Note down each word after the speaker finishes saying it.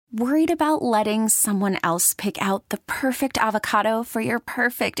Worried about letting someone else pick out the perfect avocado for your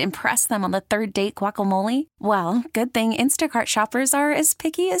perfect impress them on the third date guacamole? Well, good thing Instacart shoppers are as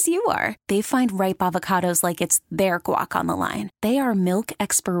picky as you are. They find ripe avocados like it's their guac on the line. They are milk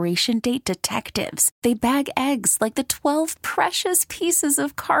expiration date detectives. They bag eggs like the 12 precious pieces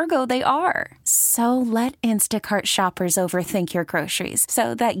of cargo they are. So let Instacart shoppers overthink your groceries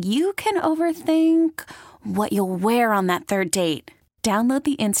so that you can overthink what you'll wear on that third date. Download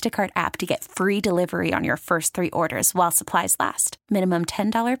the Instacart app to get free delivery on your first 3 orders while supplies last. Minimum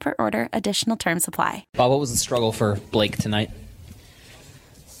 $10 per order. Additional terms apply. Bob, what was the struggle for Blake tonight?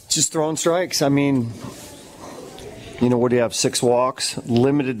 Just throwing strikes. I mean, what do you have? 6 walks.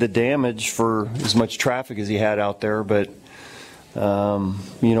 Limited the damage for as much traffic as he had out there. But,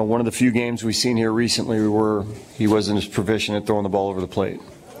 one of the few games we've seen here recently where he wasn't as proficient at throwing the ball over the plate.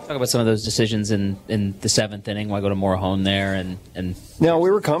 Talk about some of those decisions in the 7th inning. Why go to Morahone there? And No, we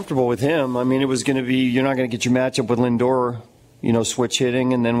were comfortable with him. I mean, it was going to be, you're not going to get your matchup with Lindor, switch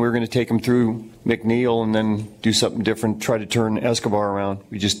hitting, and then we were going to take him through McNeil and then do something different, try to turn Escobar around.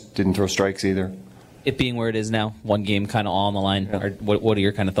 We just didn't throw strikes either. It being where it is now, one game kind of all on the line. Yeah. What are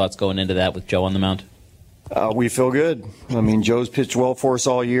your kind of thoughts going into that with Joe on the mound? We feel good. I mean, Joe's pitched well for us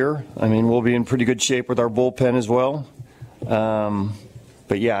all year. I mean, we'll be in pretty good shape with our bullpen as well.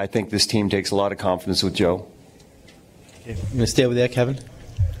 But, yeah, I think this team takes a lot of confidence with Joe. Okay. You going to stay with that, Kevin?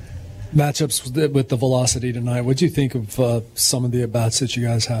 Matchups with the velocity tonight. What do you think of some of the at-bats that you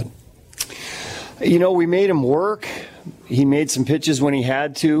guys had? We made him work. He made some pitches when he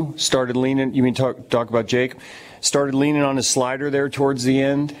had to. Started leaning. You mean talk about Jake? Started leaning on his slider there towards the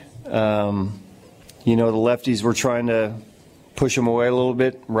end. The lefties were trying to push him away a little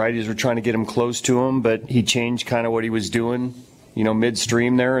bit. Righties were trying to get him close to him, but he changed kind of what he was doing,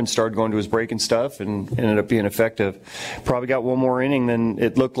 midstream there and started going to his breaking stuff and ended up being effective. Probably got one more inning than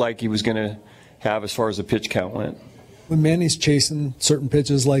it looked like he was going to have as far as the pitch count went. When Manny's chasing certain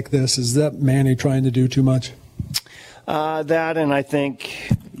pitches like this, is that Manny trying to do too much? That, and I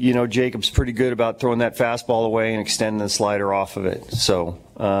think, Jacob's pretty good about throwing that fastball away and extending the slider off of it. So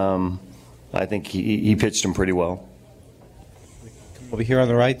I think he pitched him pretty well. Over here on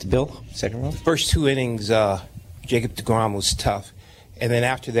the right, Bill, second row. First 2 innings, Jacob deGrom was tough. And then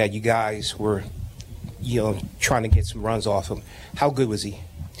after that, you guys were, trying to get some runs off him. How good was he?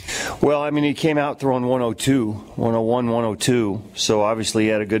 Well, I mean, he came out throwing 102, 101, 102. So obviously he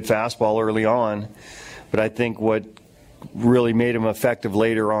had a good fastball early on. But I think what really made him effective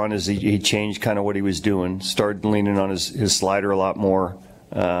later on is he changed kind of what he was doing, started leaning on his slider a lot more,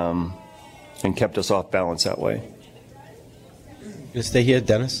 and kept us off balance that way. You going to stay here,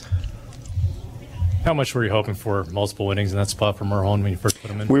 Dennis? How much were you hoping for multiple innings in that spot for Morahone when you first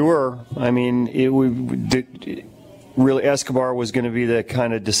put him in? We were. I mean, really Escobar was going to be the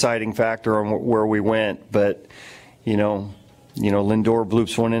kind of deciding factor on where we went. But, Lindor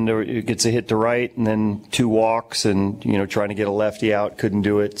bloops one into, gets a hit to right, and then 2 walks, and trying to get a lefty out, couldn't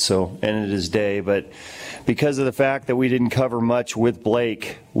do it, so ended his day. But because of the fact that we didn't cover much with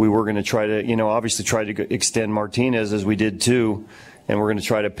Blake, we were going to try to, obviously try to extend Martinez as we did too, and we're going to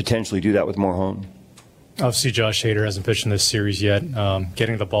try to potentially do that with Morahone. Obviously, Josh Hader hasn't pitched in this series yet.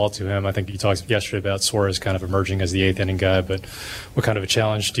 Getting the ball to him, I think you talked yesterday about Suarez kind of emerging as the 8th inning guy, but what kind of a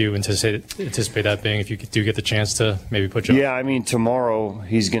challenge do you anticipate that being if you do get the chance to maybe put Josh? Yeah, I mean, tomorrow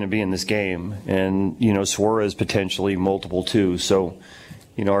he's going to be in this game, and, Suarez potentially multiple too. So,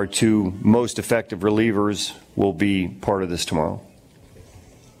 our 2 most effective relievers will be part of this tomorrow.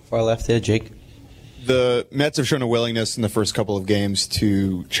 Far left there, Jake. The Mets have shown a willingness in the first couple of games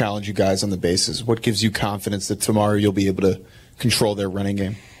to challenge you guys on the bases. What gives you confidence that tomorrow you'll be able to control their running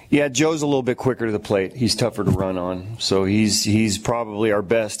game? Yeah, Joe's a little bit quicker to the plate. He's tougher to run on. So he's probably our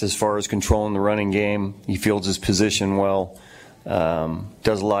best as far as controlling the running game. He fields his position well,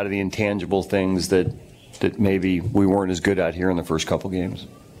 does a lot of the intangible things that maybe we weren't as good at here in the first couple games.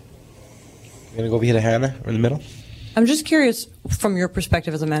 You're going to go over here to Hannah in the middle? I'm just curious, from your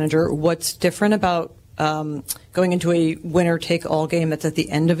perspective as a manager, what's different about going into a winner-take-all game that's at the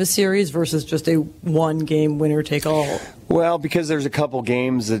end of a series versus just a one-game winner-take-all? Well, because there's a couple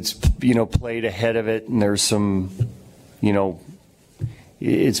games that's, played ahead of it, and there's some,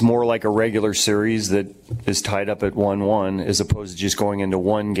 it's more like a regular series that is tied up at 1-1 as opposed to just going into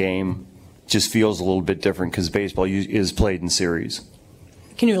one game. Just feels a little bit different because baseball is played in series.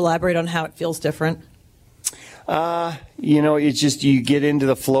 Can you elaborate on how it feels different? It's just you get into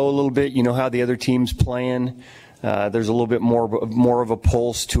the flow a little bit. You know how the other team's playing. There's a little bit more of a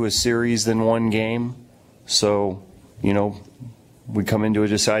pulse to a series than one game. So, we come into a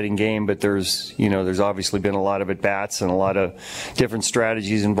deciding game, but there's obviously been a lot of at-bats and a lot of different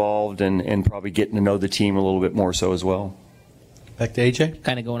strategies involved, and probably getting to know the team a little bit more so as well. Back to AJ.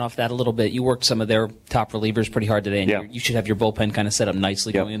 Kind of going off that a little bit, you worked some of their top relievers pretty hard today, and you should have your bullpen kind of set up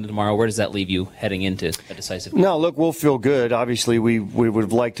nicely going into tomorrow. Where does that leave you heading into a decisive game? No, look, we'll feel good. Obviously, we would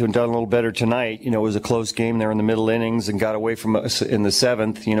have liked to have done a little better tonight. It was a close game there in the middle innings and got away from us in the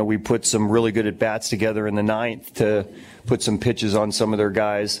seventh. We put some really good at-bats together in the ninth to put some pitches on some of their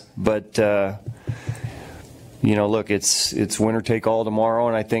guys. But, look, it's winner take all tomorrow,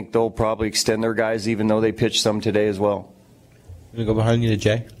 and I think they'll probably extend their guys even though they pitched some today as well. We'll go behind you to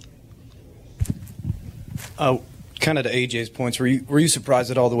Jay. Kind of to AJ's points, were you surprised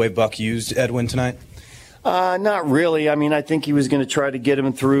at all the way Buck used Edwin tonight? Not really. I mean, I think he was going to try to get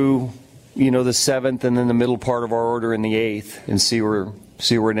him through, the seventh and then the middle part of our order in the eighth and see where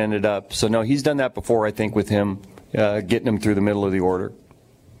it ended up. So no, he's done that before. I think with him getting him through the middle of the order.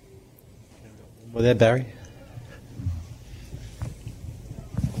 With that, Barry.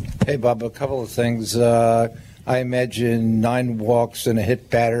 Hey, Bob. A couple of things. I imagine 9 walks and a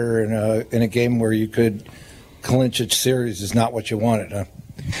hit batter in a game where you could clinch a series is not what you wanted, huh?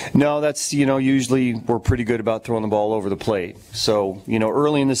 No, that's, usually we're pretty good about throwing the ball over the plate. So,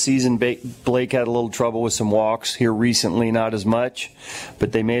 early in the season, Blake had a little trouble with some walks. Here recently, not as much.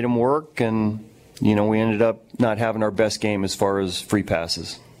 But they made him work, and, we ended up not having our best game as far as free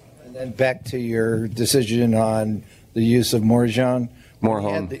passes. And then back to your decision on the use of Morejon.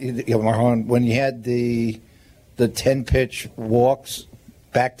 Morejon. When you had the 10-pitch walks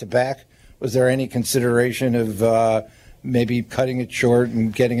back-to-back, was there any consideration of maybe cutting it short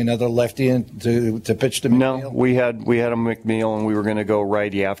and getting another lefty in to pitch to McNeil? No, we had a McNeil, and we were going to go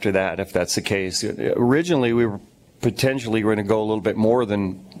righty after that, if that's the case. Originally, we were potentially going to go a little bit more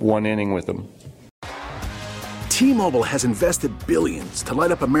than one inning with him. T-Mobile has invested billions to light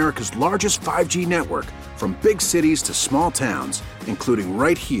up America's largest 5G network, from big cities to small towns, including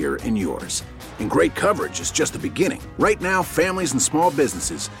right here in yours. And great coverage is just the beginning. Right now, families and small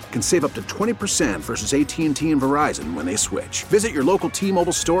businesses can save up to 20% versus AT&T and Verizon when they switch. Visit your local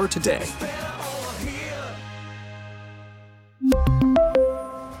T-Mobile store today.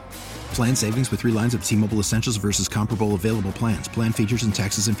 Plan savings with 3 lines of T-Mobile Essentials versus comparable available plans. Plan features and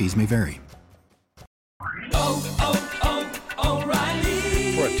taxes and fees may vary.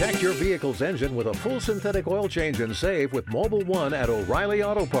 Protect your vehicle's engine with a full synthetic oil change and save with Mobil 1 at O'Reilly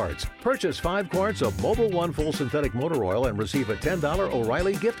Auto Parts. Purchase 5 quarts of Mobil 1 full synthetic motor oil and receive a $10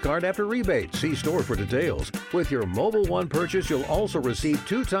 O'Reilly gift card after rebate. See store for details. With your Mobil 1 purchase, you'll also receive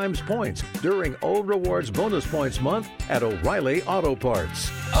 2 times points during O Rewards Bonus Points Month at O'Reilly Auto Parts.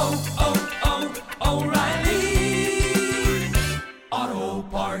 O'Reilly Auto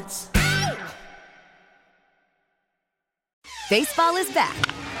Parts. Baseball is back,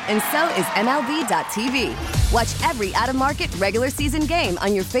 and so is MLB.tv. Watch every out-of-market regular season game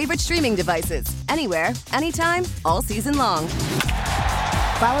on your favorite streaming devices, anywhere, anytime, all season long.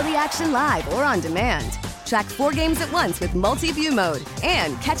 Follow the action live or on demand. Track 4 games at once with multi-view mode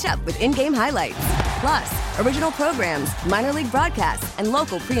and catch up with in-game highlights. Plus, original programs, minor league broadcasts, and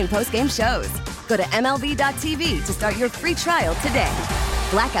local pre- and post-game shows. Go to MLB.tv to start your free trial today.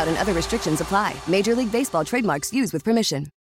 Blackout and other restrictions apply. Major League Baseball trademarks used with permission.